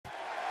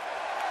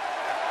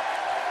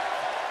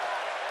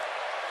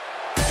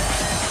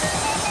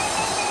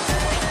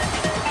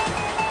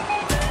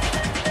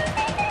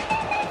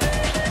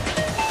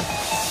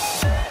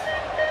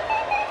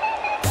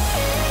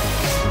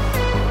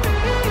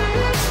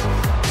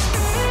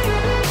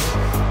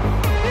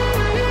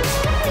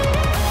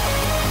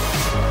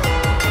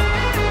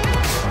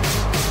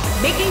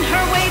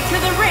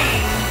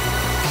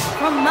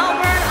from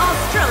Melbourne,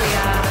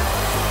 Australia,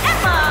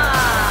 Emma.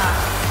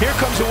 Here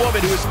comes a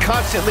woman who is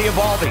constantly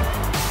evolving,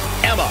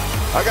 Emma.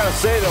 I gotta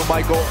say though,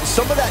 Michael,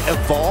 some of that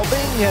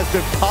evolving has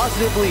been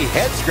positively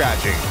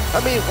head-scratching.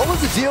 I mean, what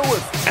was the deal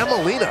with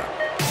Emmalina?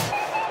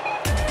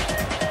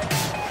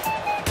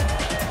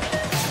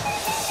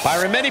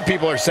 Byron, many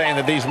people are saying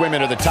that these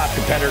women are the top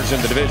competitors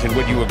in the division.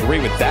 Would you agree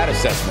with that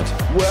assessment?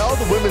 Well,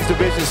 the women's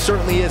division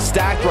certainly is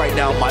stacked right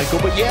now, Michael.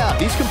 But yeah,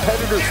 these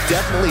competitors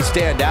definitely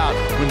stand out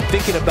when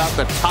thinking about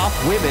the top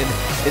women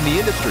in the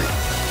industry.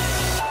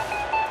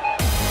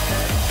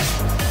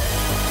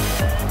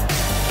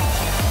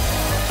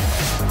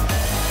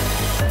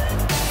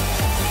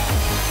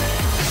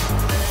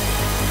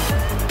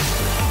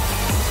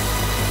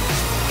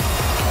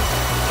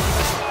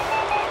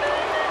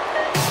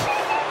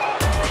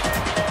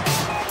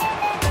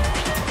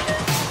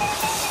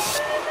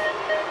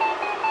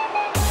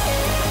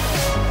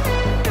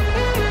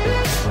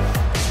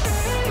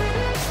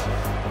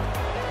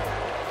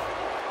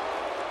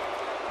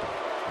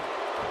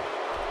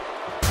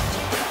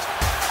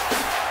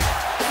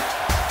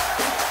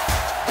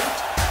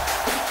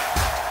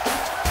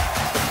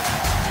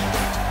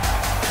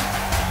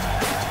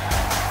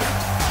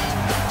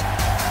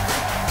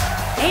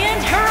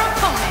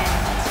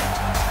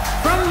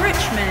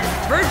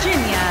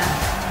 Virginia,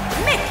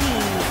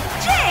 Mickie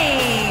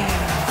James.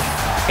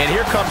 And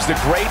here comes the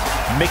great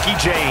Mickie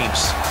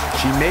James.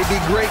 She may be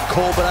great,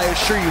 Cole, but I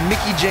assure you,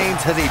 Mickie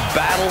James has a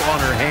battle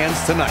on her hands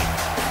tonight.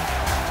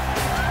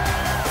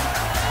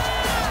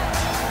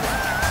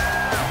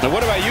 Now,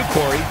 what about you,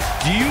 Corey?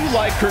 Do you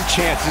like her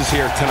chances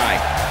here tonight?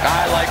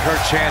 I like her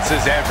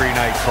chances every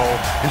night, Cole.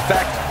 In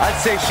fact, I'd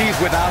say she's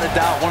without a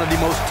doubt one of the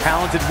most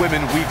talented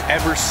women we've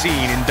ever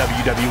seen in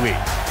WWE.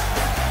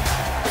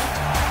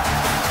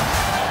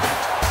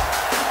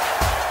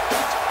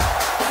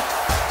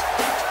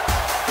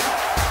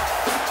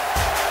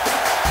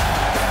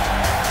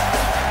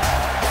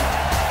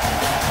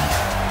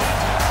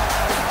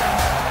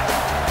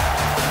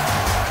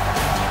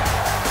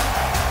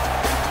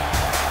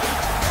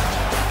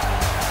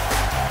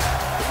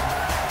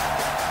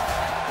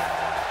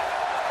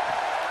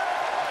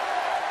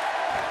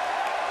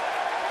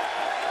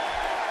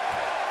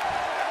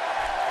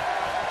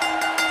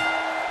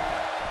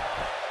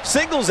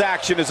 Singles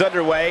action is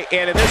underway,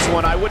 and in this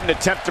one, I wouldn't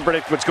attempt to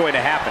predict what's going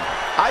to happen.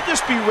 I'd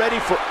just be ready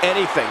for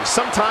anything.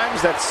 Sometimes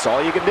that's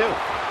all you can do.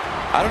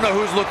 I don't know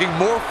who's looking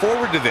more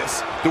forward to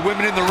this, the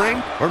women in the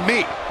ring or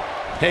me.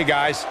 Hey,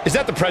 guys, is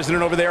that the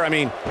president over there? I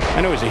mean,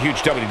 I know he's a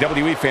huge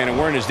WWE fan, and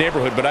we're in his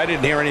neighborhood, but I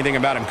didn't hear anything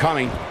about him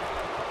coming.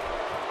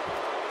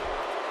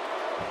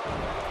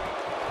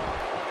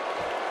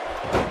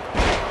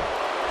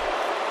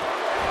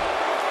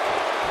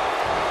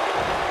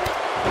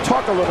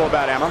 Talk a little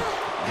about Emma.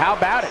 How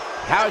about it?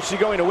 How is she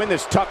going to win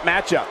this tough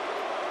matchup?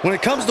 When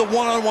it comes to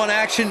one-on-one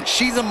action,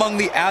 she's among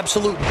the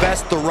absolute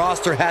best the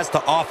roster has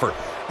to offer.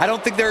 I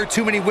don't think there are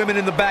too many women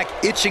in the back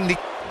itching to...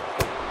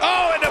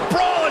 Oh, and the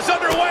brawl is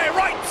underway.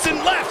 Rights and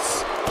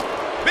lefts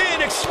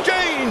being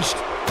exchanged.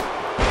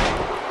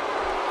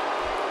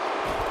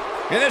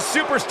 And this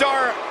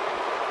superstar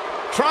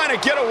trying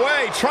to get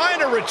away, trying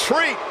to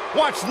retreat.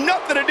 Wants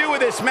nothing to do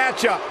with this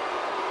matchup.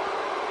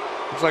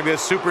 Looks like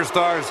this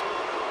superstar's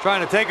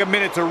trying to take a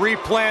minute to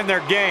replan their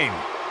game.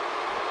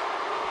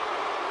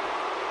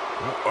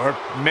 Or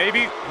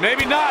maybe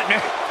not.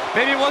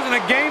 Maybe it wasn't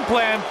a game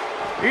plan.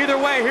 Either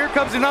way, here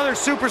comes another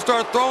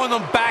superstar throwing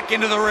them back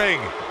into the ring.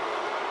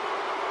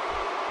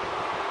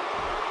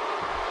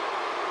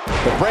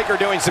 The breaker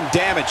doing some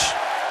damage.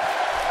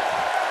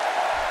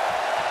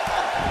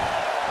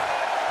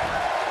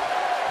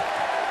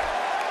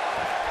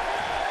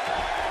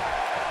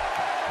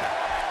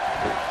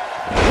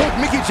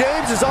 Mickie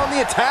James is on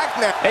the attack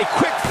now. A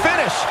quick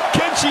finish.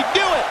 Can she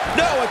do it?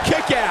 No, a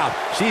kick out.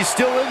 She's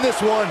still in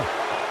this one.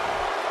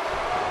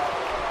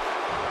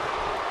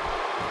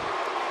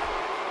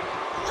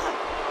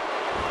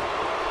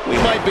 We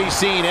might be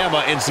seeing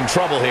Emma in some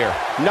trouble here.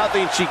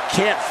 Nothing she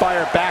can't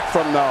fire back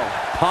from, though.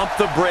 Pump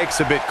the brakes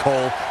a bit,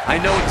 Cole. I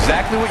know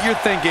exactly what you're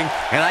thinking,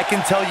 and I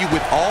can tell you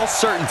with all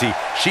certainty,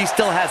 she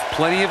still has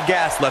plenty of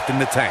gas left in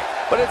the tank.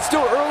 But it's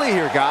still early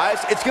here,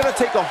 guys. It's going to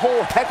take a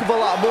whole heck of a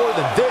lot more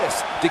than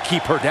this to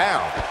keep her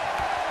down.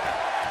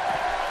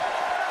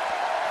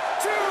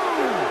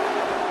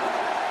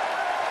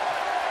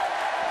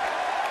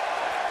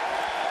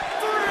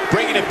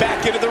 Bringing it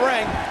back into the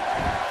ring.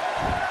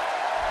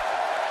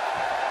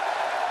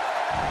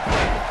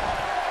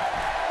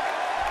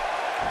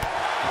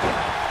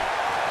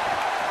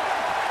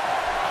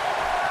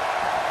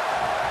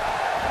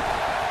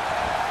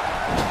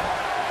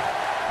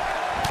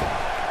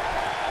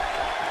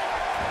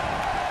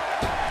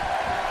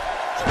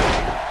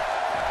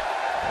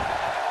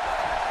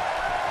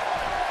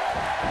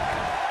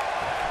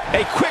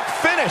 A quick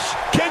finish.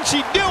 Can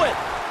she do it?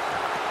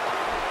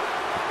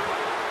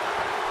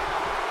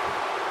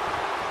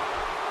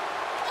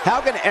 How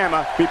can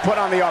Emma be put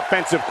on the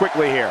offensive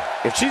quickly here?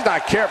 If she's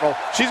not careful,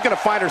 she's going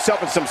to find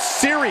herself in some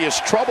serious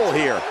trouble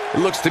here. It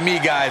looks to me,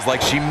 guys,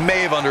 like she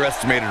may have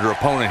underestimated her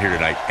opponent here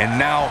tonight, and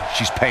now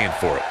she's paying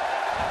for it.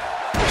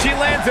 She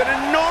lands an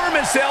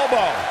enormous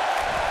elbow.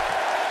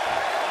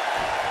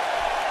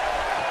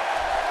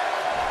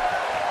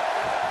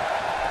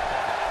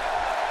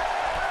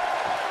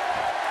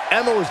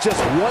 Emma was just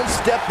one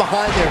step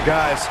behind there,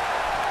 guys.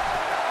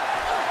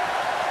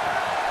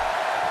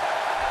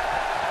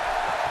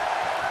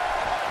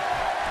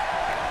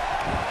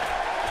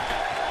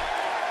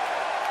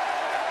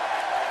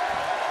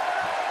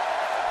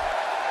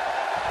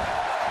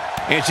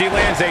 And she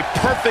lands a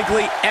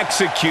perfectly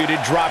executed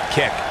drop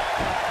kick.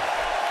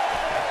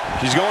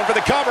 She's going for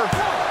the cover.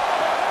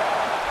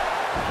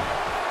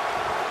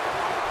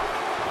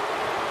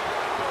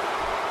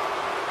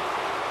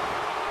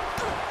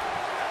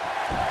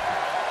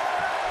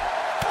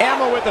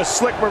 Emma with a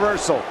slick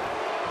reversal.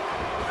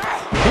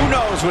 Who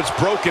knows what's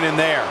broken in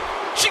there?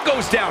 She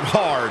goes down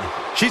hard.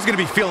 She's going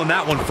to be feeling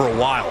that one for a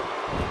while.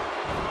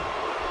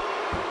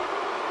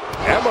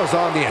 Emma's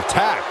on the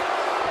attack.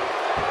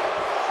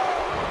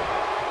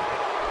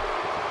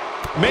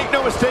 Make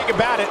no mistake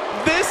about it,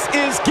 this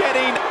is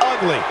getting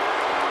ugly.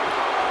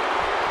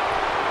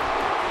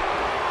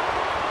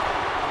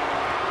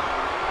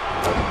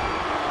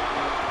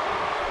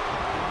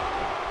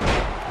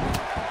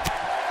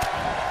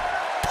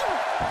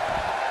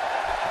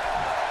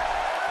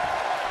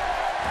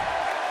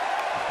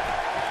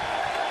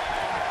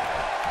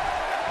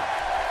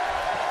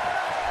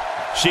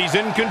 She's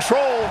in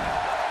control.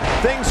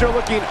 Things are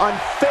looking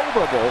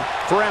unfavorable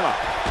for Emma.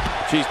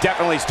 She's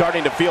definitely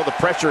starting to feel the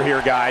pressure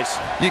here, guys.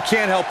 You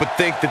can't help but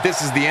think that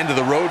this is the end of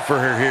the road for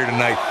her here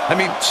tonight. I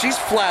mean, she's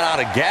flat out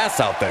of gas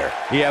out there.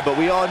 Yeah, but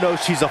we all know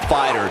she's a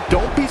fighter.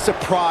 Don't be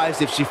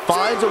surprised if she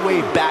finds a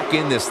way back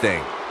in this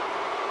thing.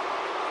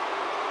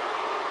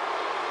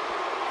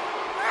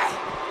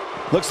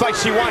 Looks like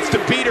she wants to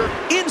beat her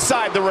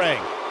inside the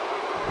ring.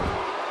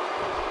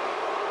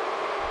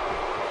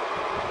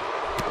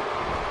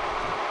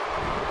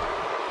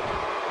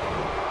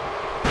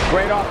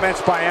 Great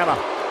offense by Emma.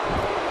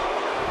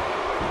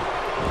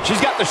 She's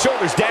got the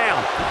shoulders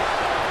down.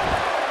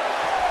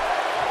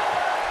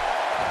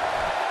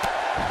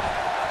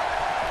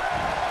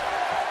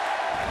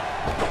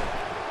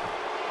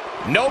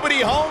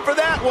 Nobody home for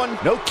that one.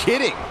 No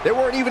kidding. There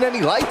weren't even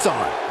any lights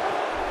on.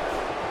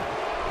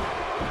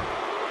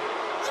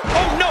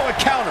 Oh, no, a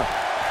counter.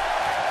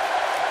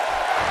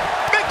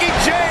 Mickie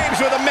James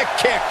with a Mick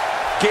kick.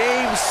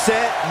 Game,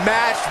 set,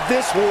 match.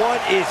 This one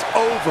is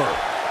over.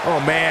 Oh,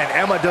 man,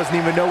 Emma doesn't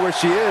even know where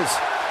she is.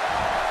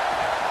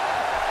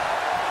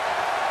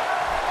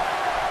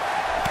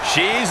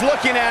 She's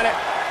looking at it.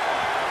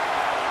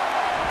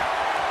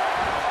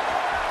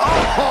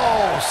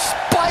 Oh,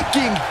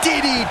 spiking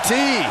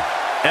DDT.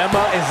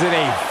 Emma is in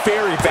a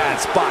very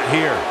bad spot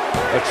here.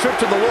 A trip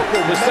to the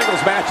local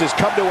singles match has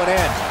come to an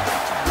end.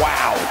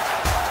 Wow.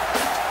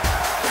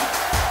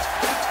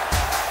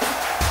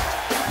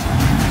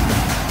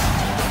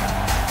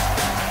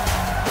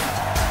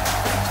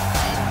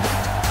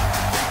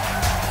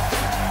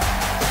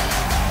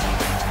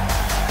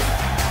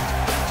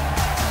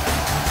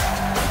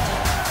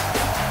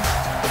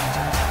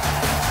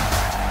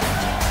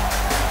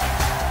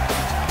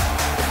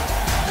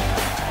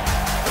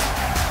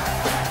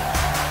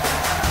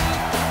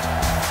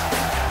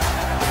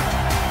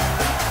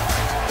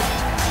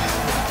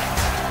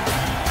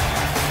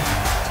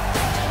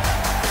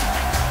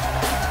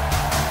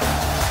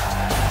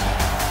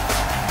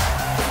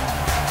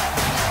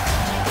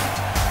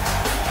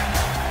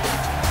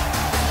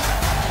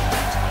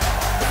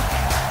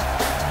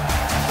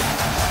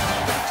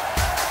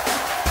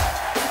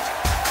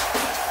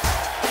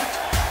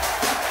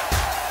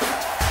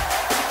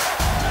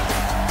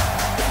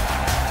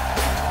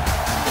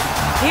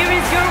 Here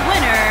is your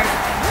winner,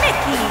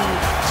 Mickie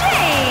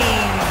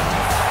James.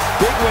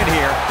 Big win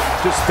here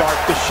to start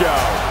the show.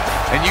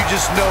 And you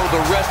just know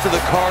the rest of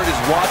the card is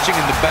watching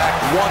in the back,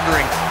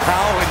 wondering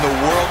how in the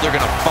world they're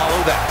going to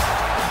follow that.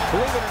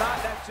 Believe it or not,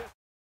 that's just...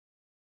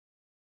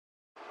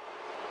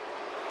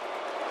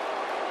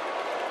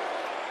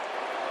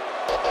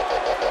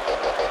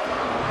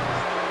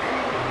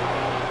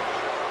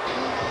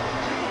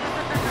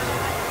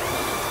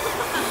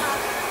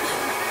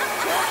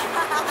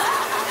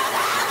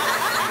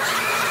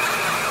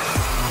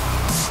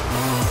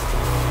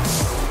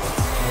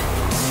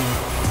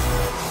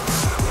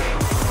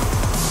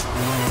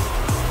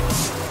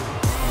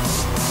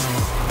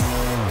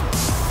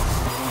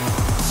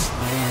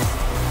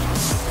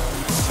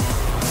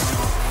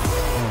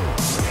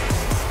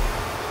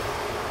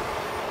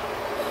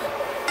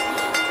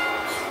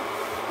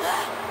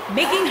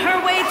 Making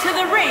her way to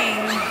the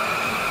ring,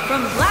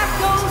 from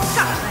Glasgow,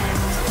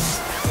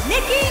 Scotland,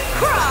 Nikki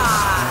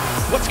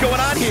Cross. What's going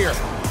on here?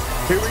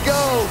 Here we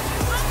go.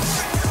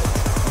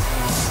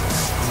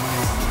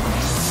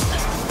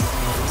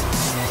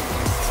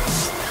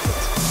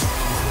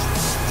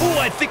 Ooh,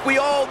 I think we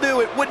all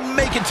knew it wouldn't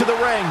make it to the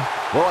ring.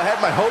 Well, I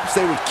had my hopes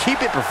they would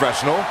keep it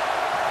professional.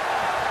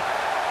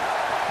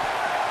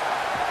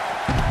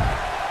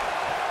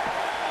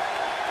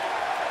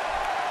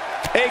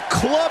 A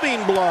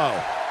clubbing blow.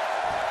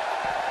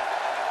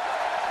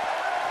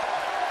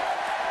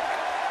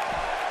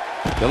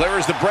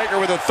 Delivers the breaker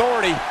with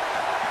authority.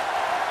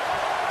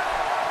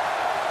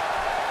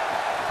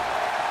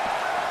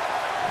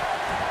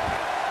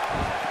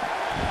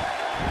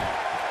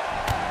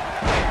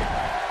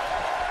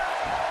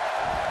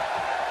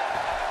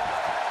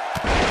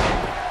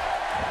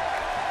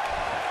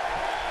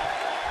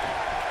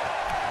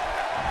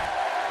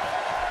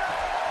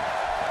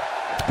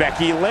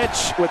 Becky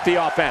Lynch with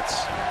the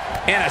offense.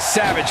 And a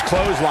savage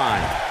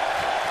clothesline.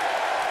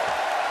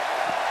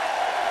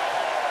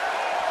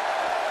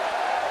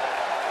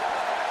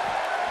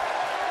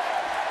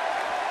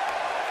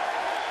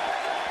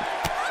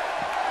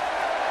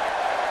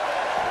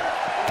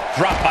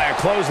 Dropped by a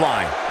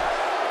clothesline.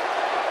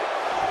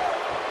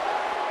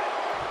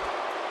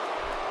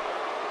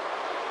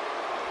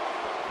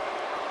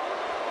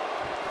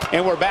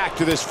 And we're back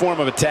to this form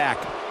of attack.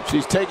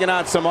 She's taking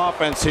on some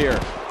offense here.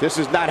 This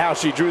is not how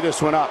she drew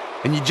this one up.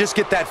 And you just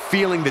get that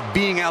feeling that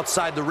being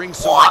outside the ring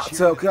so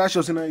What's up, guys?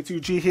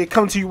 WWE2K18 here,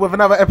 coming to you with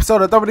another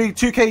episode of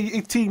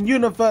WWE2K18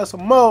 Universal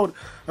Mode.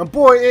 And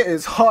boy, it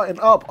is hotting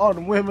up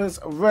on women's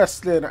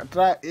wrestling.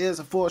 That is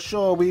for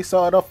sure. We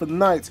started off the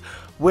night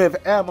with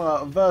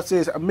Emma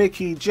versus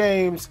Mickie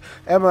James.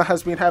 Emma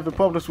has been having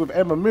problems with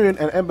Ember Moon,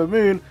 and Ember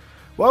Moon,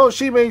 well,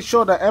 she made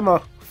sure that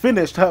Emma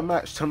finished her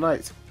match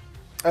tonight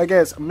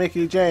against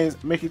Mickie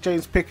James. Mickie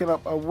James picking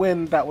up a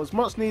win that was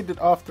much needed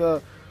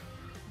after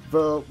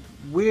the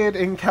weird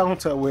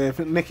encounter with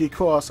Nikki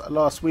Cross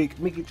last week.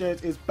 Mickie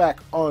James is back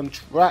on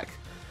track,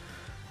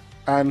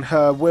 and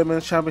her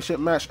women's championship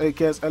match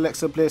against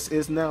Alexa Bliss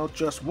is now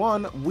just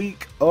 1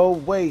 week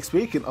away.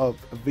 Speaking of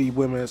the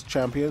women's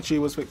champion, she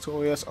was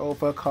victorious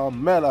over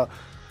Carmella.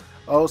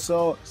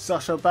 Also,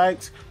 Sasha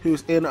Banks,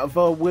 who's in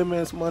the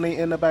women's Money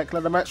in the Bank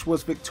ladder match,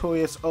 was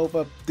victorious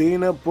over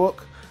Dana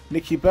Brooke.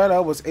 Nikki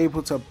Bella was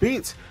able to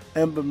beat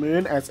Ember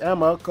Moon as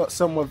Emma got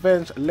some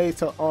revenge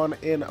later on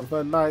in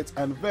the night.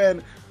 And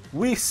then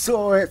we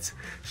saw it.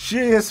 She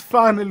is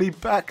finally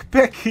back.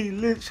 Becky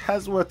Lynch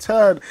has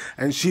returned,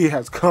 and she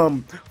has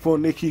come for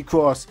Nikki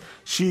Cross.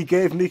 She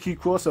gave Nikki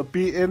Cross a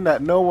beating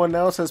that no one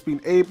else has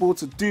been able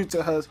to do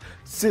to her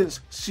since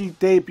she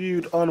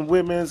debuted on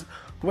Women's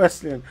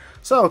Wrestling.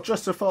 So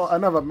just for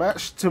another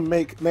match to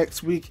make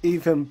next week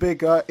even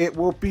bigger, it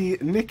will be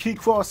Nikki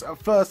Cross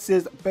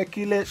versus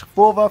Becky Lynch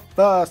for the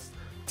first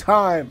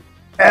time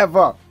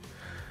ever.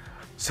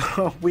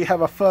 So we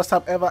have a first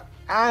time ever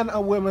and a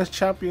women's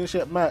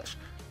championship match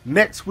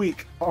next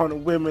week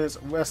on Women's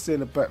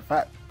Wrestling, but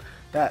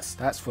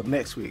that's for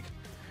next week.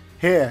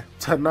 Here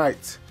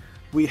tonight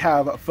we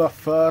have the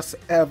first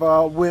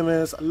ever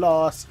women's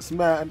last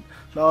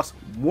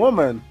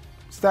woman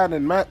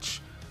standing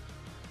match.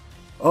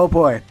 Oh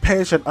boy,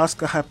 Paige and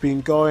Asuka have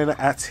been going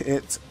at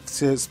it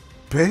since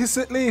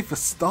basically the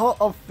start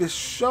of this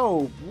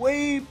show,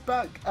 way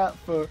back at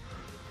the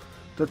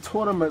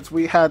tournaments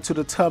we had to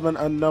determine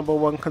a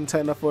 #1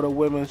 contender for the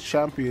women's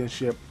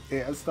championship.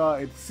 It has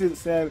started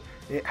since then,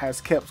 it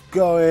has kept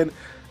going,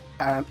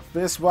 and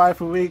this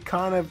rivalry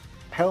kind of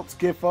helped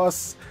give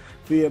us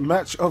the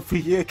match of the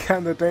year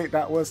candidate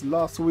that was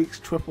last week's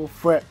triple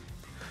threat,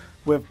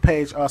 with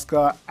Paige,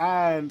 Asuka,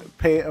 and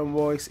Peyton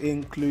Royce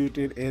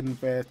included in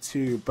there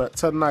too. But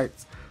tonight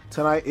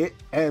it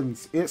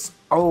ends. It's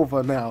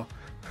over now.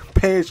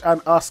 Paige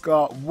and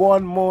Asuka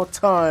one more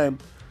time.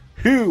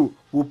 Who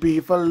will be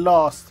the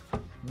last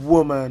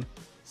woman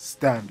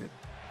standing?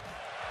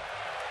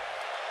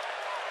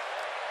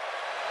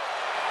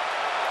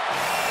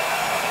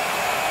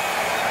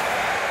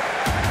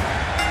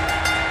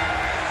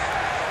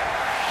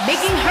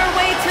 Making her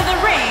way to the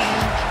ring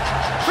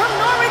from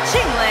Norwich,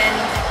 England,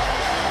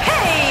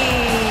 Paige.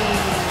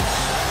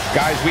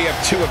 Guys, we have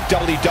two of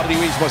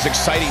WWE's most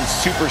exciting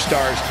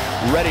superstars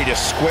ready to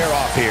square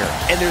off here.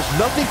 And there's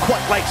nothing quite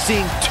like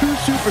seeing two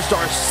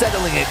superstars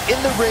settling it in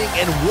the ring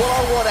and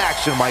one-on-one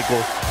action, Michael.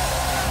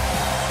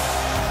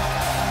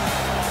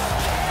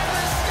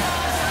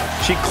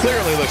 She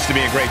clearly looks to be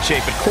in great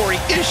shape, but Corey,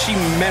 is she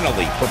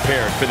mentally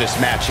prepared for this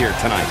match here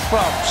tonight?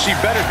 Well, she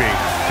better be,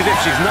 because if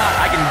she's not,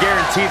 I can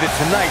guarantee that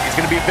tonight is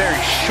going to be a very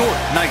short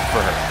night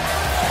for her.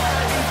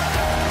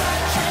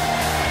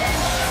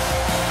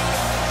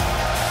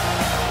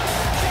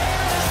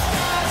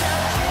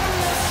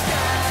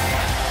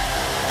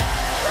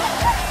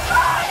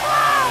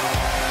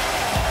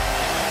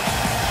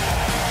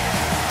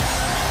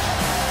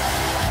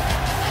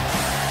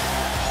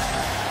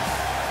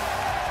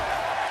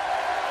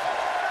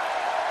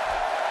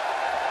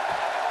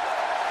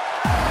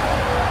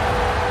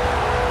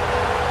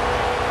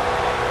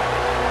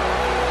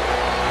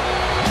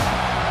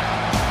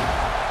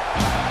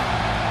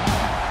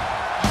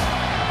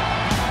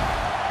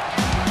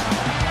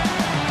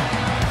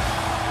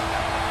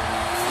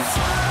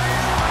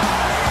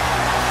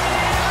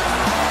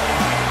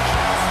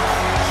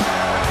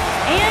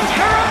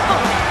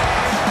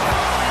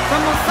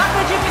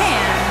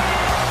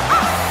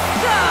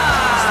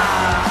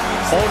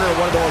 owner of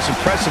one of the most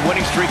impressive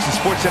winning streaks in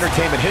sports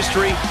entertainment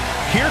history.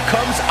 Here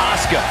comes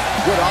Asuka.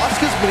 What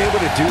Asuka's been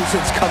able to do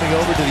since coming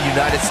over to the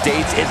United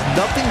States is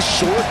nothing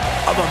short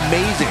of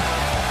amazing.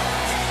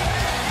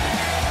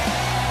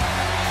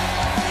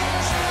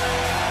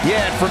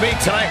 Yeah, and for me,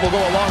 tonight will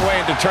go a long way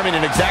in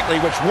determining exactly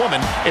which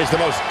woman is the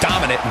most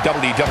dominant in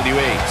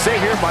WWE. Say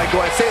here,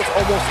 Michael, I'd say it's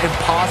almost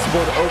impossible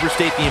to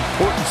overstate the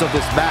importance of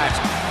this match,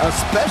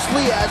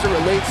 especially as it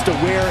relates to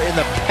where in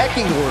the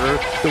pecking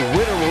order the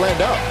winner will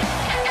end up.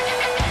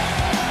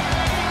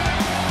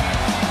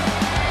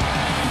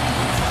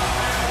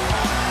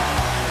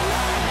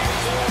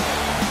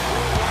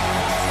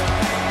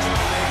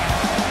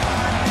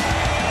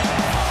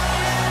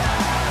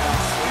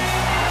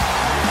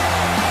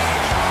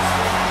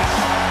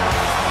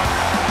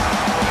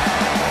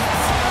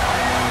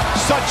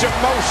 Such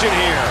emotion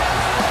here.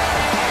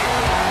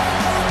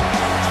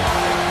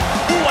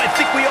 Ooh, I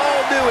think we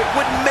all knew it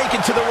wouldn't make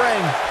it to the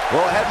ring.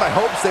 Well, I had my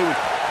hopes they would.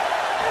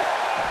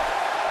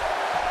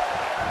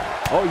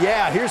 Oh,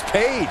 yeah, here's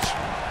Paige.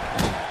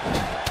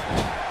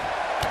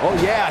 Oh,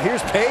 yeah,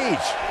 here's Paige.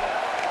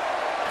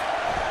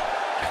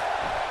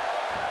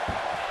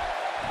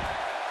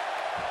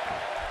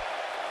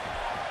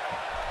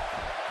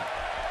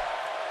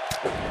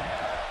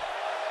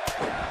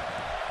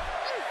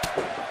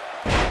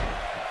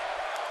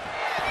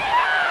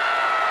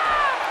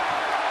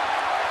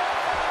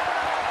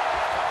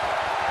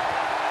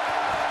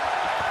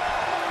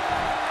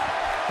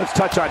 Let's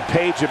touch on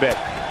Paige a bit.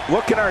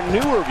 What can our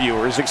newer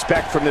viewers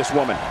expect from this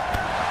woman?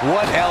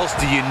 What else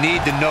do you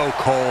need to know,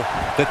 Cole?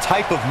 The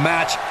type of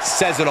match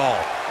says it all.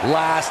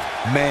 Last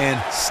man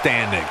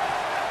standing.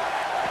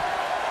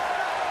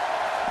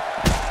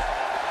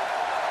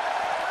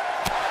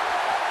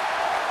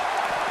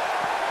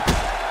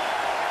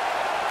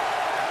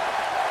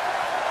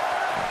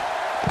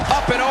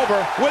 Up and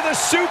over with a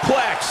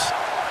suplex.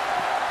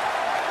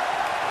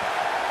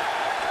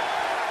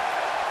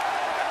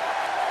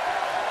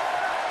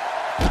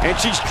 And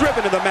she's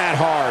driven to the mat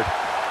hard.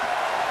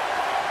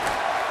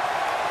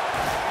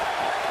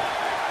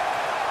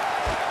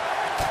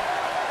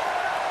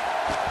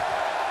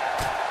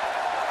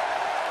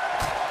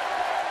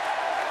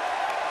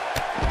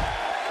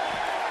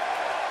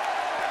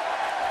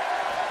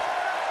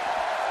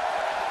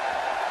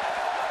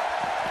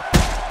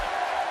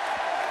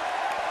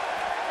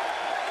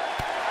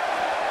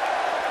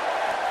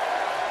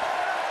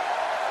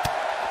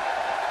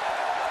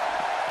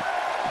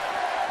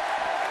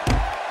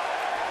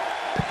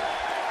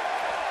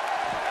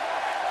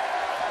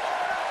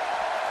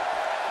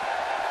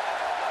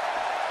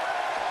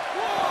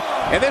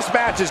 And this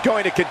match is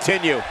going to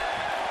continue.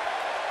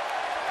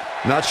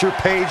 Not sure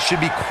Paige should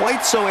be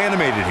quite so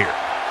animated here.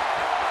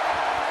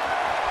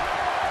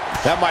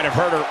 That might have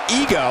hurt her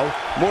ego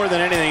more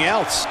than anything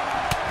else.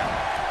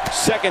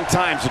 Second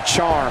time's a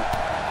charm.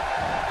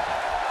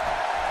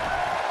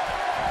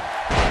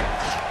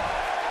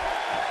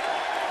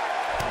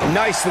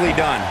 Nicely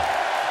done.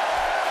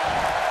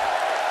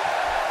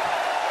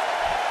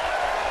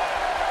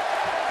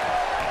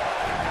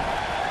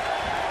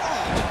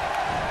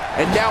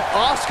 And now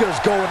Asuka's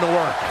going to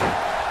work.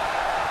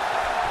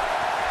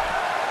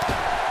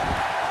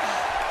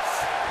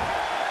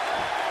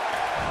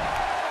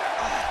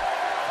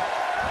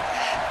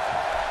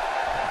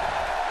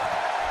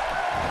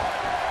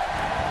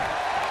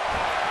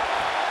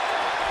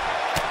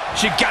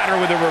 She got her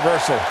with a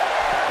reversal.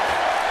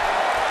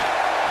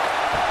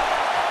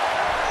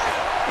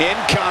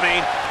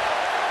 Incoming.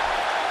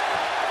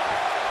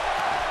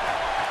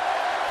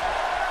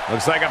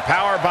 Looks like a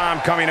power bomb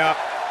coming up.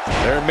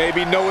 There may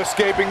be no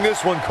escaping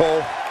this one,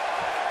 Cole.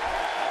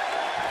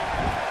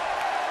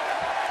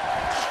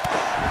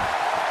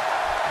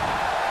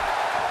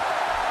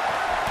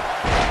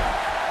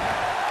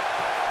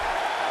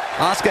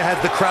 Asuka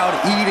has the crowd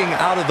eating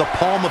out of the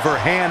palm of her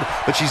hand,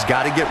 but she's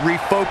got to get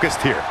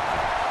refocused here.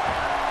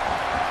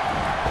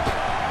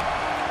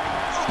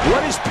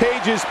 What is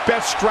Paige's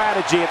best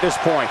strategy at this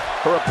point?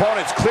 Her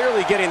opponent's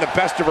clearly getting the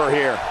best of her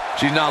here.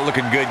 She's not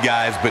looking good,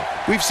 guys, but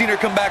we've seen her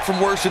come back from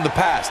worse in the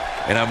past,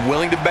 and I'm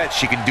willing to bet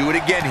she can do it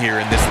again here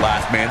in this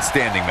last man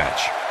standing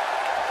match.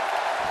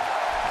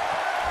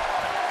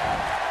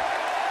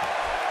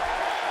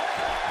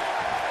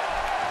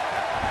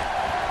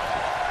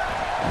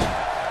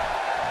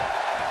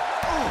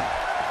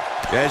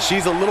 Yeah,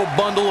 she's a little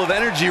bundle of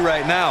energy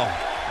right now.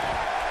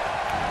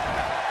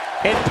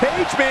 And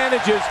Paige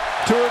manages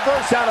to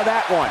reverse out of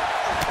that one.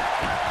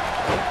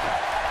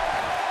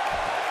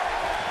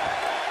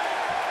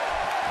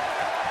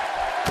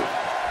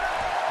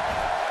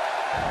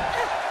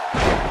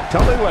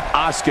 Tell me what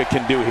Asuka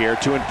can do here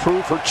to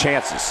improve her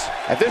chances.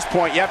 At this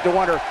point, you have to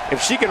wonder if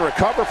she can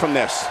recover from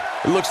this.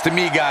 It looks to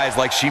me, guys,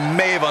 like she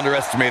may have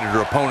underestimated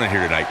her opponent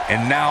here tonight,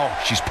 and now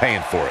she's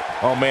paying for it.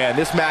 Oh, man,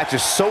 this match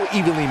is so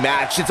evenly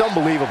matched. It's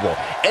unbelievable.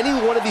 Any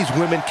one of these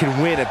women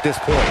can win at this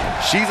point.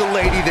 She's a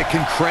lady that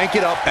can crank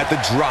it up at the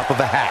drop of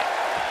a hat.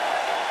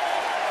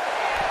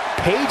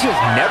 Paige has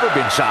never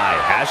been shy,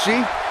 has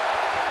she?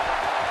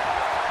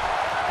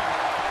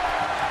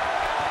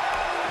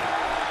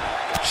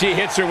 She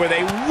hits her with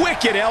a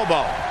wicked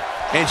elbow.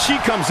 And she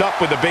comes up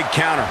with a big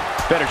counter.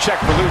 Better check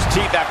for loose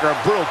teeth after a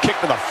brutal kick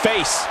to the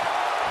face.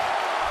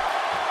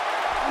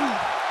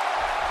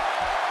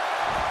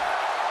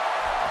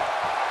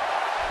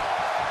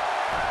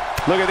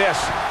 Look at this.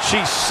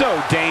 She's so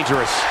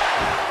dangerous.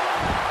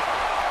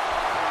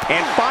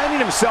 And finding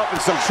himself in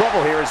some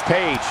trouble here is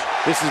Paige.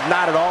 This is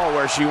not at all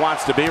where she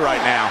wants to be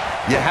right now.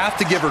 You have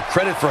to give her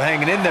credit for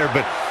hanging in there,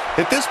 but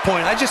at this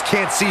point, I just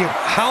can't see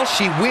how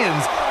she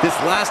wins this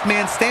last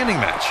man standing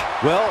match.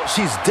 Well,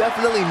 she's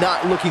definitely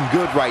not looking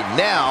good right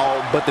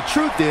now, but the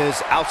truth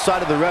is,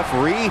 outside of the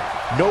referee,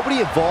 nobody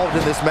involved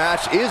in this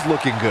match is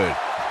looking good.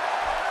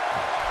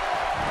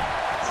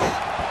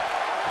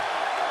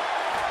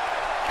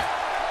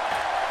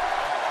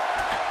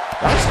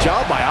 Nice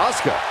job by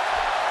Asuka.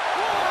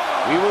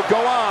 We will go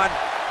on.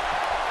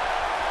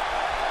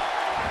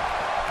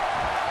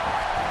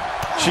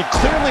 She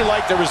clearly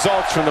liked the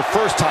results from the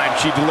first time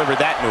she delivered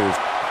that move.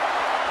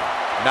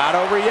 Not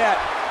over yet.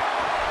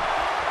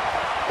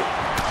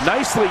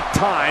 Nicely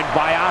timed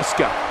by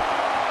Asuka.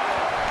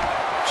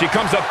 She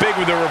comes up big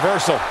with the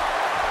reversal.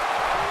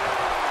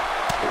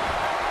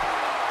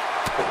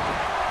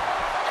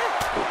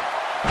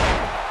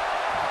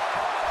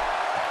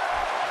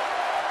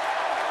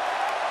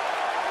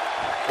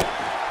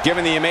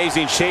 Given the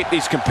amazing shape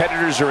these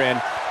competitors are in,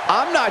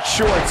 I'm not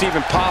sure it's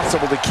even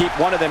possible to keep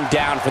one of them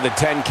down for the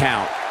 10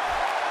 count.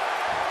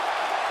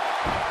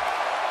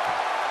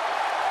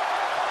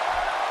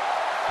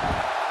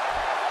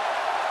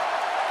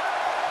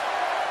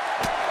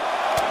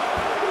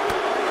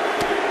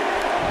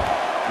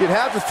 You'd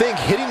have to think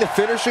hitting the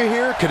finisher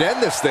here could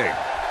end this thing.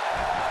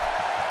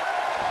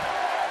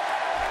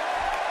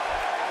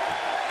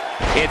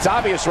 It's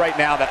obvious right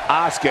now that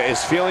Asuka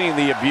is feeling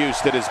the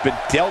abuse that has been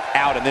dealt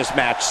out in this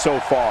match so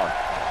far.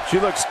 She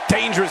looks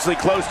dangerously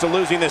close to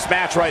losing this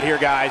match right here,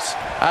 guys.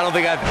 I don't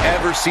think I've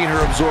ever seen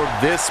her absorb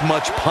this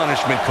much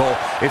punishment, Cole.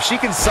 If she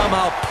can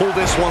somehow pull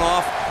this one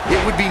off,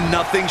 it would be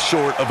nothing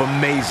short of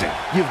amazing.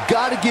 You've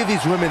got to give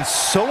these women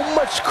so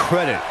much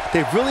credit.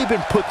 They've really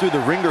been put through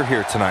the ringer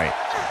here tonight.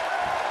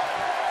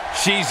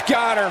 She's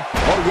got her.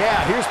 Oh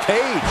yeah, here's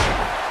Paige.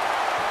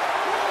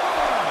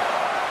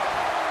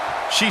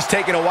 She's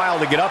taking a while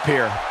to get up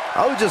here.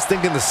 I was just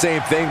thinking the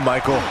same thing,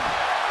 Michael.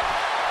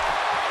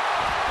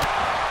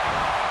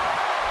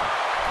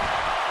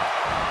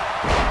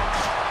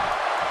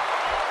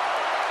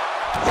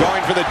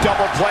 Going for the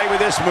double play with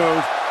this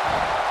move.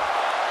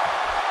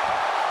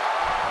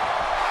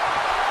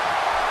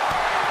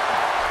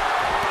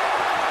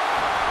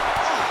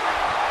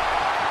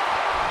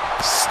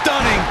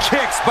 Stunning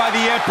kicks by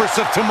the Empress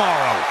of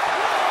Tomorrow.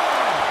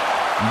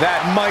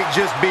 That might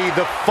just be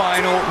the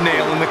final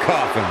nail in the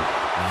coffin.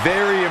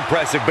 Very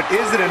impressive, but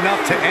is it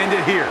enough to end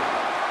it here?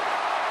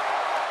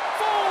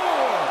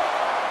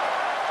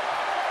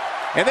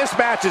 And this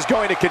match is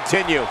going to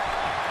continue.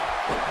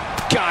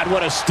 God,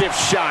 what a stiff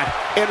shot.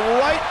 And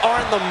right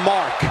on the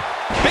mark.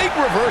 Big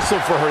reversal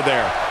for her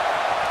there.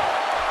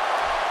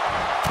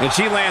 And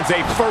she lands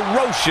a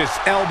ferocious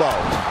elbow.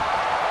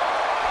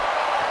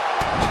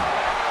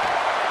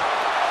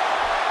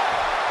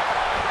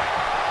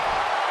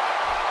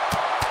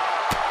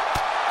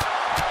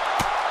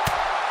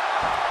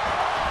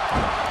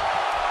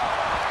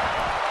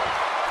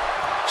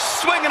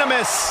 Swing and a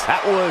miss.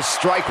 That was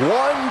strike 1,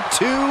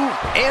 2,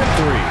 and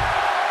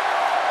 3.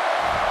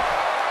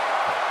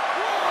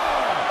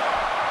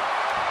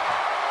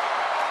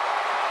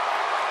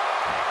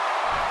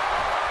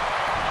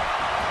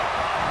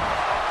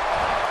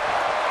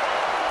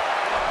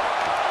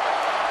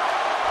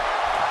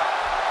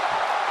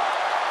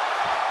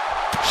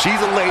 She's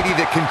a lady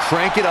that can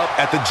crank it up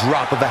at the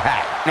drop of a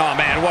hat. Oh,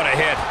 man, what a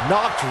hit.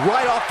 Knocked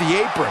right off the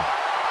apron.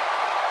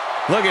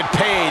 Look at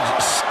Paige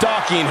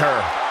stalking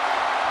her.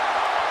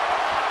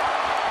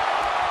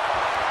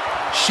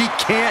 She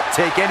can't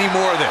take any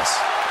more of this.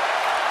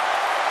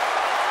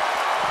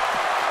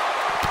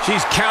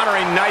 She's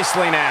countering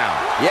nicely now.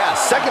 Yeah, a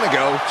second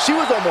ago, she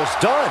was almost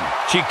done.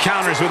 She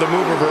counters with a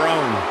move of her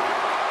own.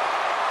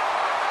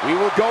 We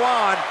will go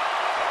on.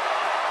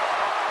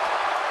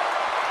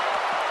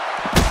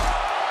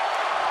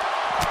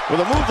 With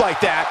a move like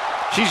that,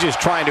 she's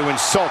just trying to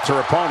insult her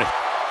opponent.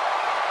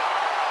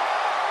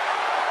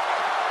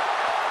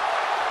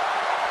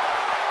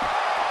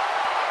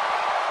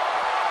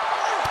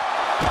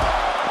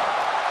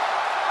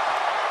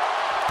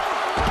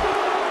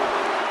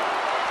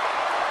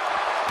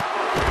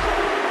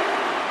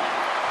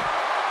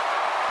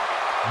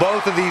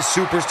 Both of these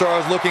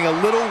superstars looking a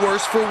little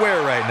worse for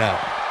wear right now.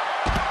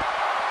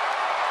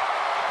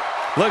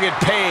 Look at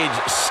Paige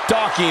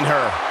stalking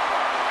her.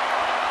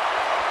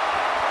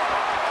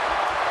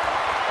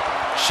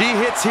 She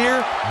hits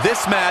here,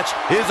 this match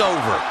is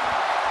over.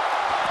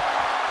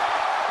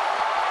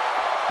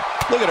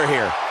 Look at her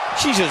here.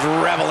 She's just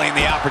reveling in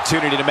the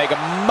opportunity to make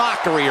a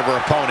mockery of her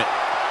opponent.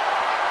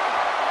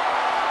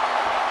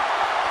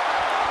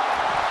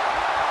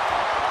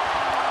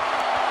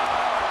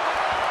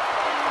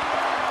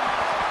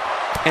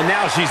 And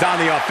now she's on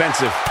the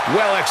offensive.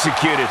 Well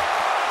executed.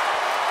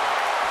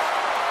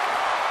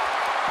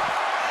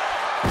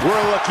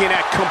 We're looking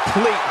at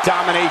complete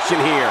domination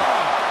here.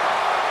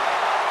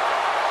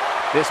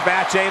 This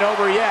match ain't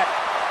over yet.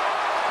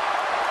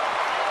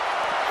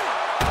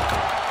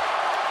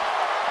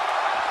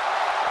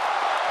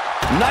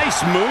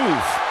 Nice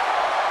move.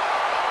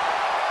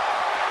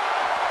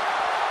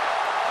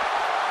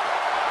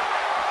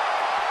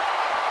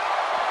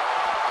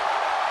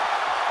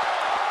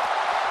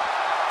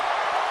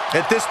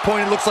 At this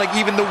point, it looks like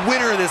even the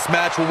winner of this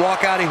match will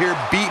walk out of here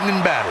beaten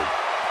and battered.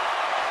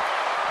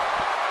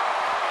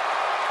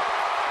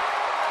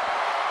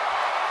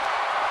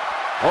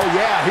 Oh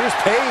yeah, here's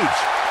Paige.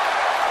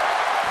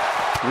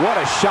 What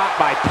a shot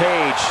by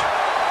Paige.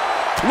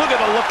 Look at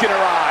the look in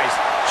her eyes.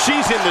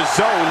 She's in the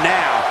zone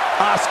now.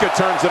 Asuka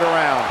turns it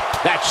around.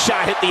 That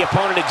shot hit the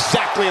opponent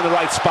exactly in the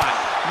right spot.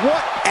 What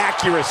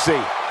accuracy.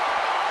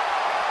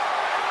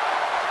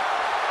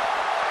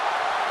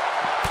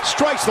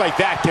 Strikes like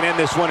that can end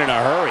this one in a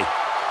hurry.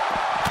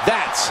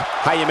 That's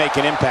how you make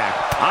an impact.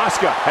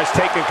 Asuka has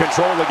taken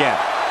control again.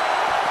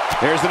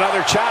 There's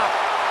another chop.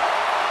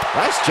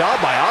 Nice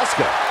job by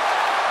Asuka.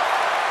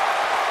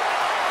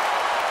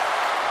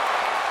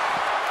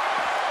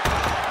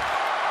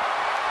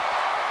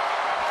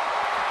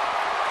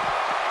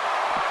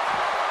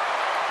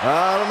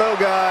 I don't know,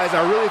 guys.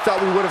 I really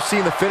thought we would have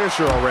seen the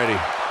finisher already.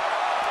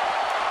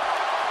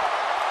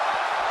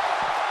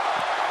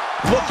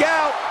 Look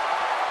out!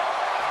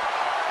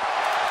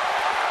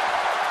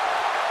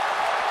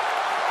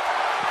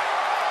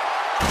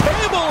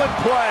 Table in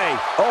play!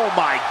 Oh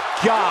my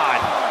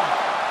God!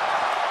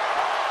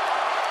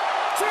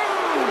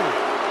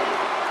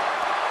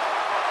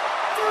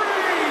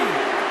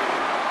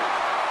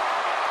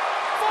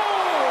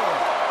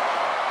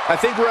 I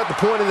think we're at the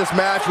point in this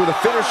match where the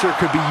finisher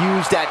could be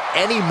used at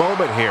any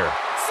moment here.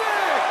 6,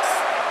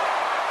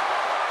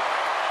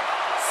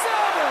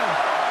 7,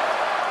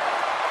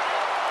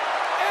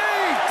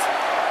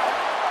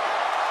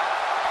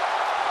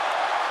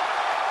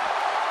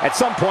 8. At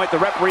some point, the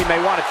referee may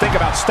want to think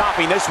about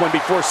stopping this one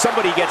before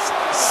somebody gets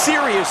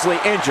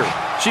seriously injured.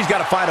 She's got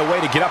to find a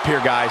way to get up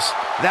here, guys.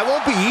 That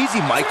won't be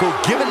easy, Michael,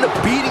 given the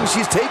beating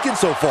she's taken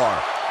so far.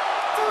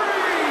 3,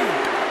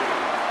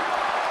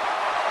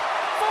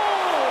 4,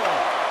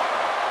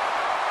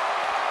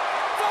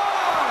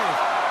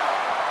 5.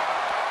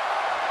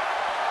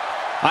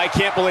 I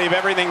can't believe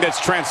everything that's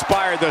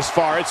transpired thus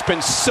far. It's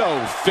been so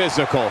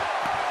physical.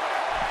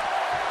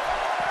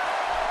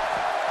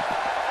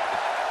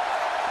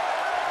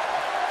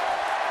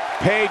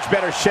 Paige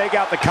better shake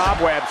out the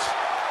cobwebs.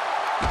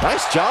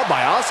 Nice job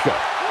by Asuka.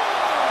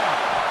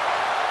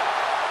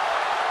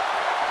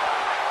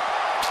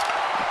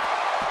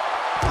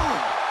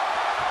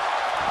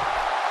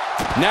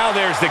 Now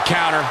there's the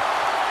counter.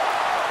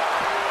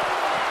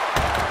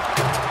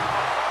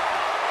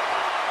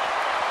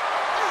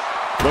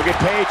 Look at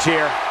Paige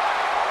here.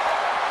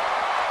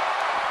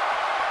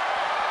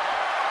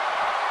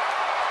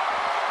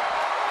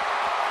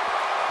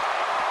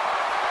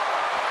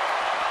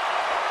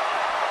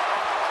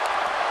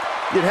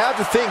 You'd have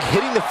to think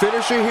hitting the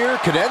finisher here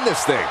could end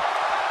this thing.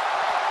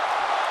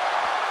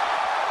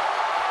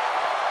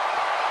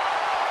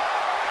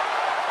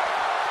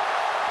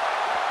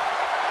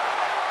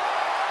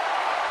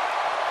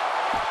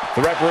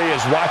 The referee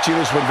is watching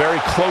this one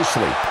very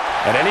closely.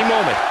 At any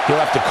moment,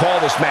 he'll have to call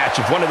this match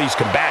if one of these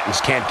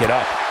combatants can't get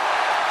up.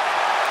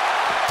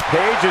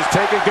 Paige is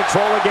taking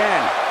control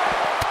again.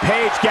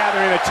 Paige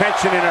gathering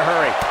attention in a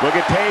hurry. Look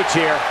at Paige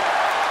here.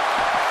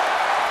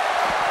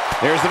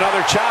 There's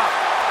another chop.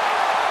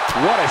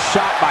 What a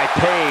shot by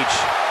Paige.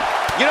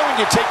 You know when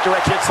you take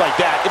direct hits like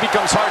that, it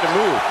becomes hard to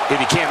move.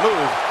 If you can't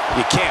move,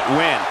 you can't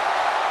win.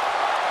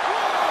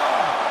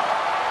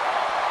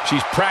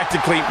 She's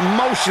practically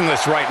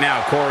motionless right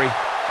now, Corey.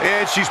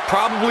 And she's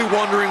probably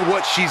wondering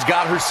what she's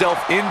got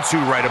herself into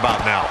right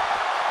about now.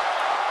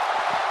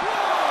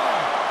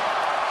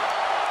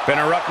 Been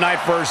a rough night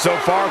for her so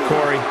far,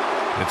 Corey.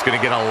 It's going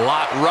to get a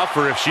lot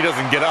rougher if she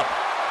doesn't get up.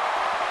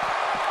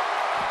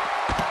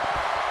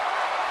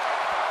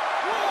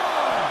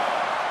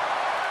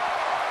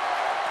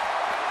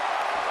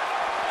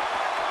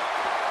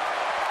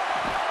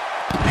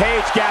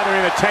 Paige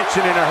gathering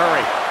attention in a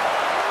hurry.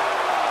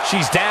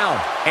 She's down,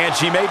 and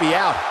she may be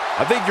out.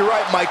 I think you're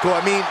right, Michael.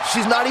 I mean,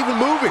 she's not even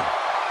moving.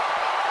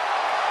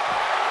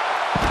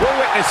 We're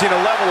witnessing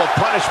a level of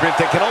punishment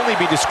that can only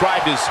be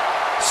described as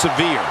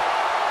severe.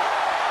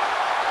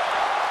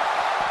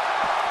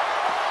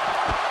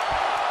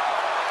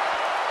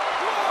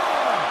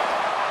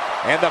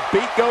 And the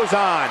beat goes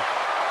on.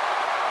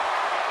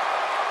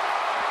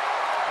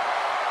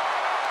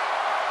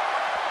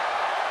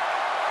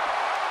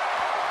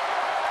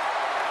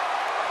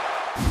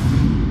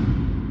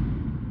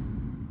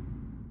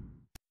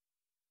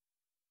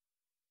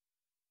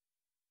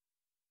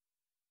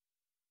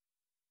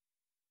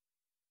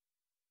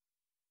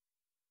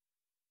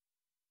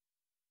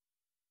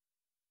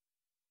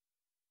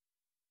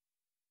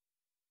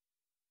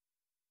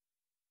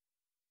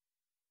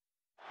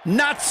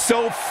 Not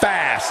so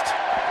fast.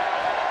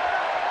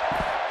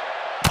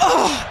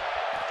 Oh,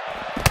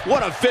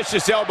 What a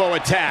vicious elbow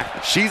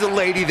attack. She's a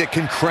lady that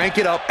can crank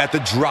it up at the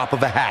drop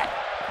of a hat.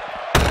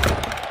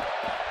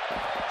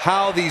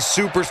 How these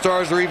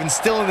superstars are even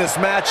still in this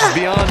match is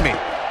beyond me,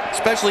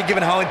 especially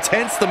given how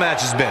intense the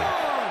match has been.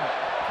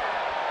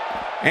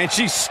 And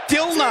she's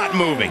still not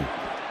moving.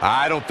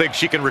 I don't think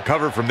she can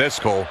recover from this,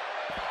 Cole.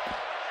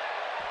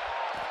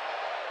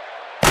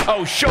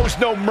 Oh, shows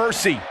no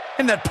mercy.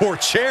 And that poor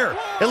chair.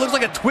 It looks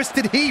like a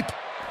twisted heap.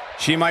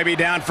 She might be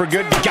down for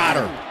good. Got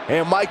her.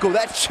 And Michael,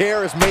 that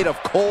chair is made of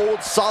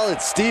cold,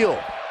 solid steel.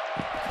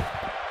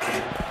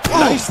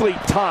 Nicely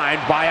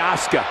timed by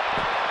Asuka.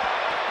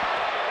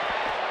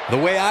 The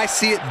way I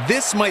see it,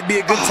 this might be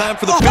a good time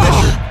for the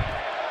finisher.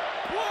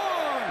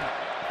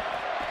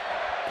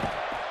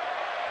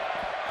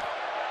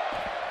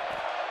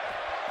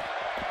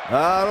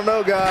 I don't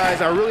know,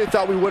 guys. I really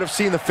thought we would have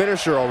seen the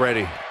finisher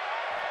already.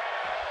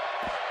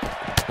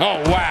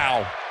 Oh,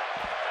 wow.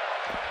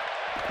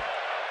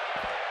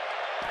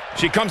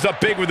 She comes up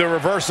big with the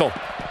reversal.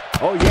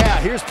 Oh, yeah.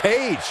 Here's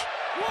Paige.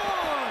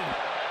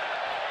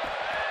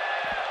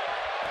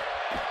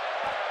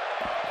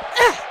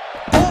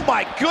 Oh,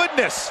 my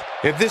goodness.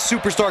 If this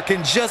superstar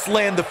can just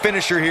land the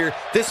finisher here,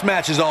 this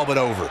match is all but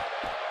over.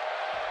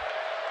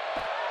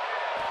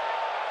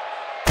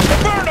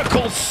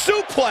 Vertical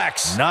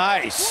suplex.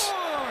 Nice.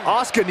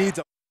 Asuka needs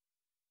a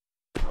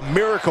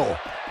miracle.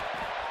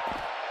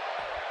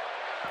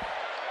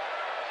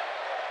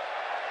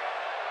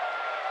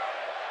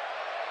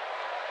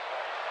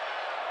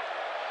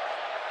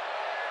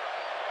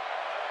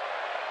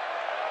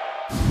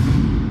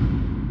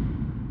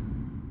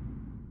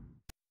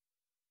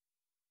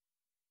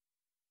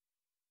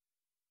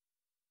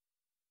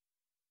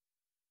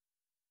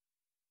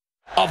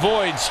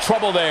 Avoids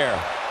trouble there.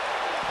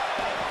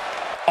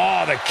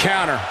 Oh, the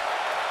counter.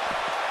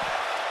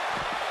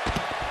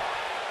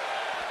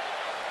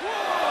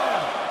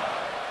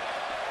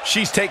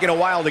 She's taking a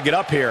while to get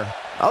up here.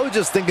 I was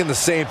just thinking the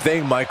same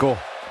thing, Michael.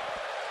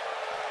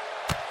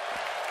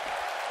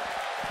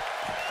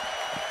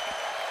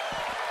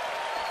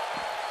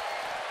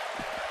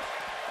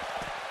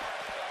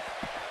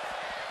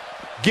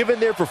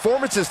 Given their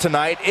performances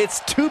tonight, it's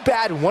too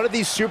bad one of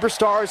these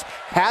superstars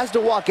has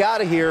to walk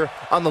out of here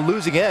on the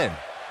losing end.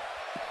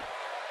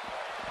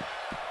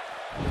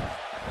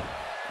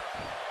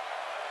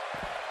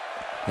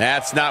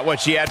 That's not what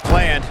she had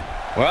planned.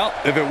 Well,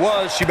 if it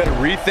was, she better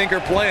rethink her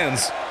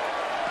plans.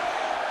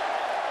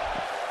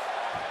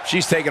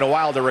 She's taking a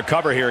while to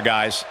recover here,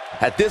 guys.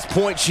 At this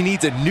point, she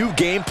needs a new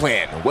game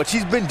plan. What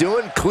she's been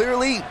doing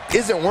clearly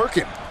isn't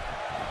working.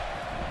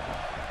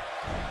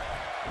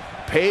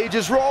 Paige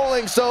is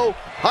rolling, so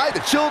hide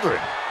the children.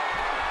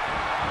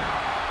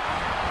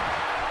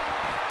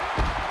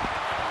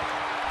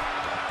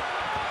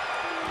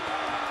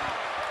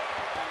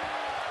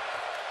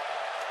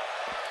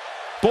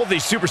 Both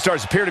these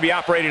superstars appear to be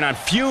operating on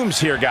fumes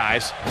here,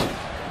 guys.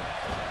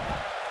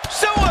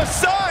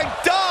 Suicide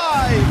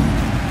dive!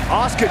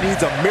 Asuka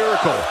needs a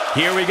miracle.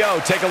 Here we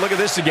go. Take a look at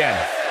this again.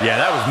 Yeah,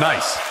 that was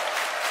nice.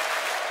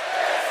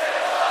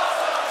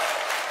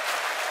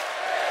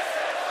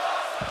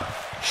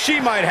 She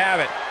might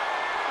have it.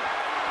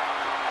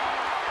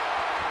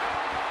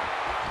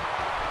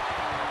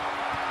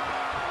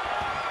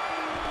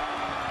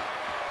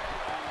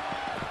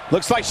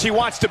 Looks like she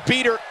wants to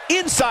beat her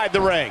inside the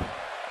ring.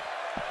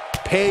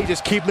 Paige is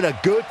keeping a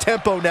good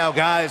tempo now,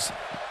 guys.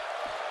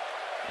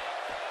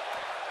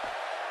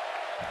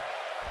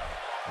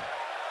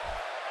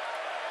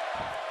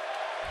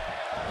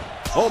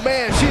 Oh,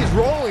 man, she's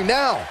rolling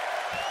now.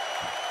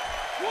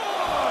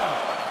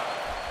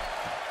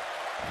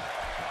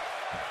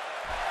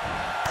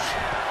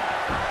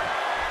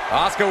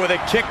 Asuka with a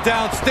kick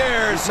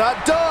downstairs.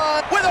 Not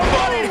done. With a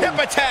running hip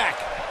attack.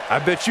 I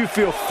bet you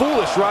feel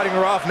foolish riding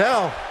her off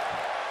now.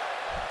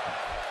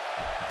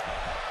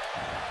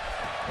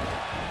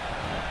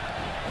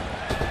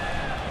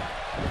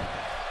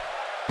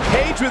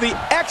 Paige with the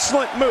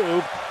excellent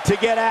move to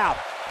get out.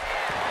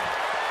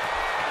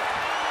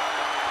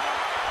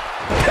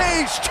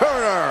 Paige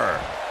Turner.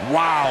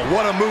 Wow,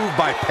 what a move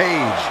by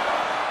Paige.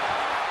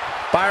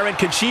 Byron,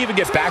 can she even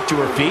get back to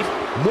her feet?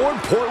 More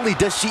importantly,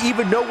 does she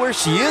even know where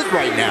she is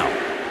right now?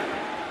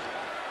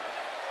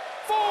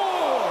 4,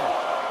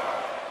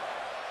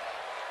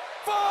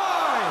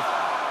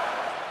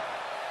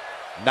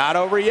 5. Not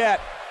over yet.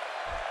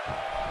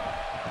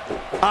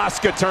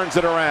 Asuka turns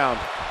it around.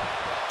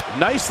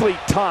 Nicely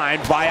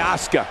timed by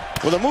Asuka.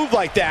 With a move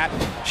like that,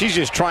 she's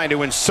just trying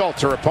to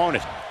insult her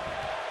opponent.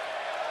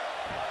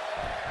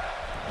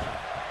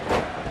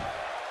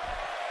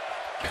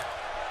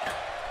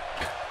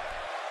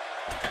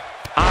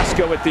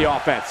 Asuka with the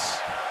offense.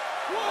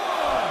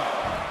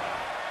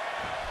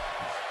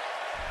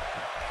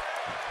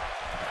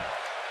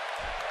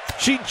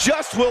 She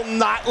just will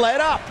not let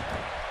up.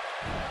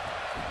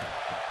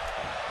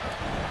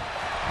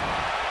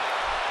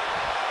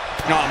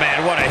 Oh,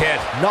 man, what a hit.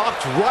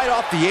 Knocked right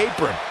off the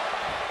apron.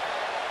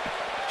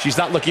 She's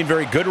not looking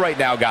very good right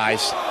now,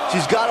 guys.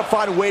 She's got to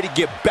find a way to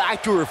get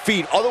back to her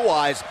feet.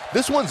 Otherwise,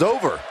 this one's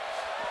over.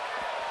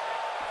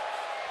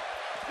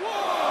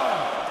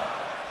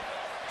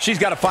 She's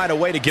got to find a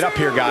way to get up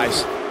here,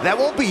 guys. That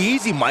won't be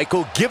easy,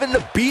 Michael, given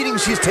the beating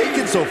she's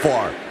taken so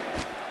far.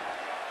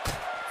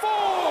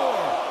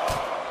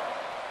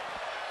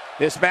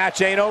 This match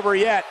ain't over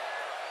yet.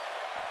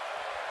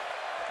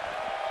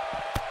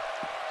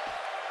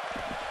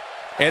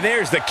 And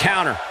there's the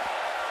counter.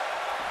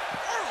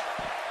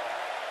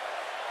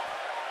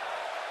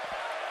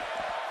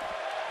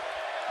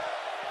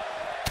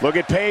 Look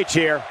at Paige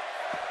here.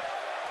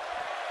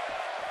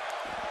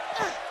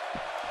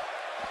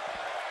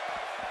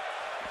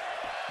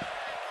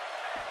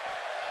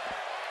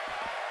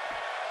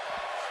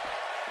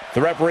 The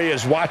referee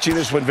is watching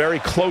this one very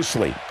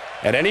closely.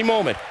 At any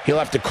moment, he'll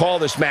have to call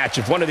this match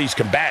if one of these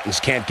combatants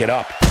can't get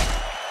up.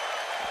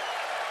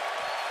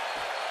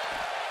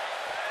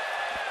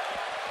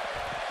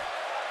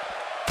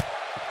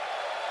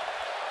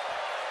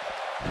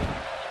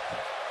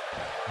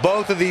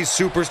 Both of these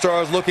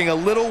superstars looking a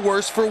little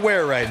worse for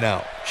wear right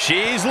now.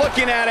 She's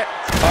looking at it.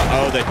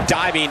 Uh-oh, the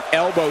diving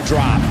elbow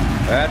drop.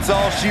 That's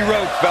all she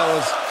wrote,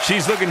 fellas.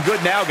 She's looking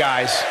good now,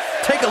 guys.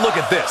 Take a look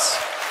at this.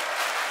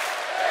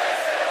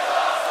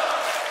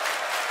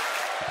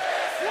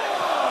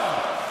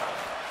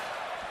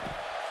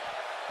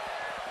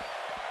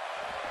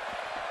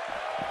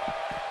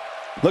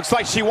 Looks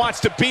like she wants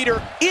to beat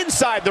her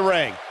inside the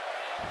ring.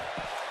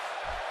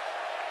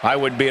 I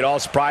wouldn't be at all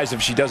surprised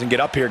if she doesn't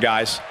get up here,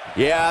 guys.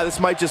 Yeah, this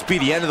might just be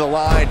the end of the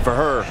line for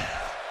her.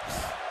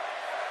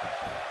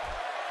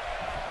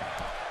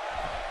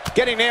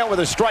 Getting nailed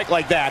with a strike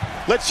like that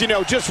lets you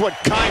know just what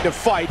kind of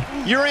fight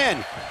you're in.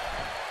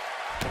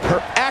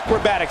 Her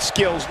acrobatic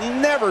skills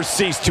never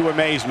cease to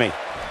amaze me.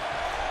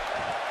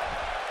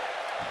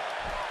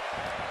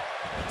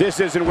 This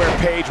isn't where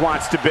Paige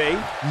wants to be.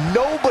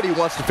 Nobody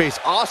wants to face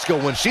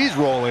Asuka when she's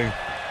rolling.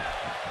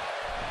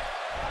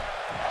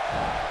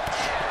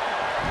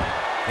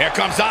 Here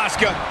comes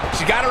Asuka.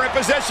 She got her in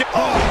position.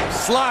 Oh,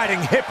 sliding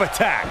hip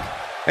attack.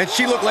 And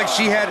she looked like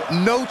she had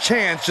no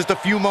chance just a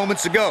few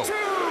moments ago. 2,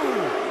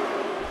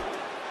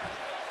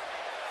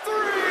 3,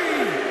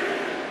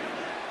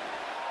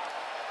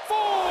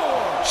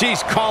 4.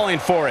 She's calling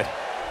for it.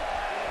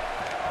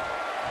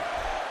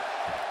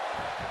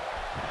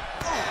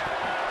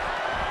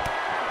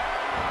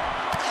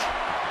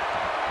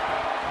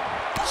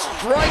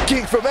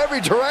 Striking from every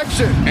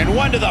direction. And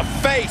one to the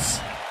face.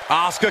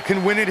 Asuka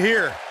can win it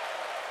here.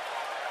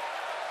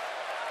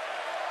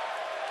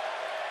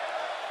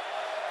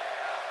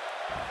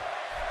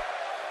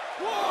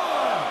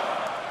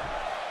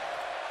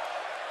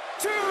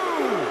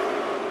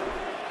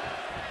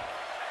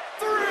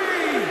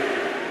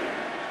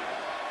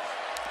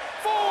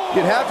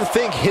 You'd have to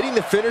think hitting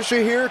the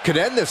finisher here could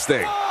end this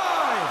thing. 5,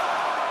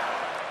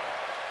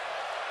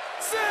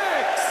 6,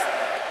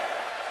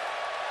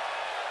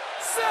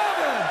 7,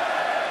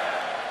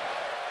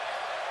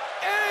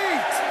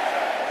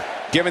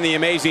 8. Given the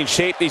amazing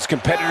shape these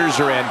competitors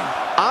are in,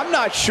 I'm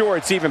not sure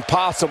it's even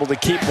possible to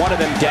keep one of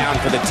them down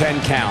for the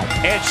 10 count.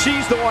 And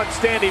she's the one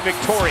standing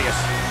victorious.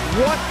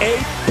 What a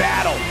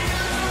battle.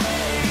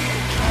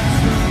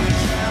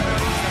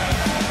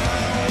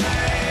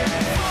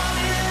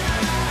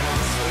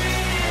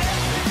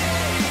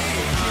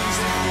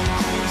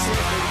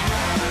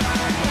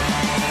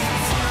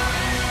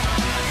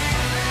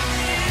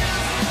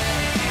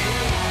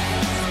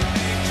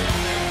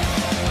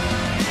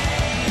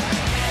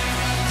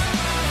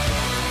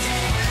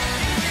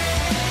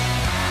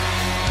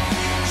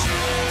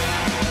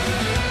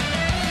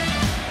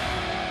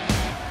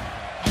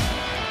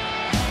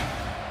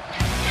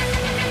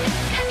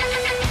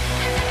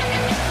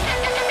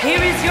 Here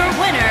is your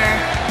winner,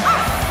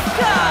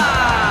 Asuka!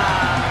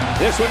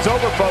 This one's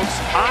over, folks.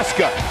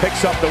 Asuka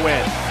picks up the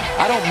win.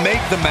 I don't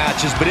make the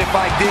matches, but if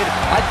I did,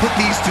 I'd put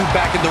these two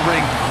back in the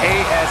ring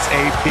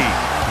ASAP.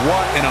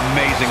 What an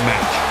amazing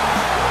match.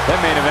 That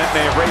main event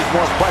may have raised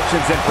more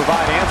questions than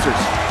provide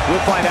answers.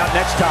 We'll find out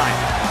next time.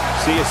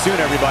 See you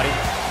soon, everybody.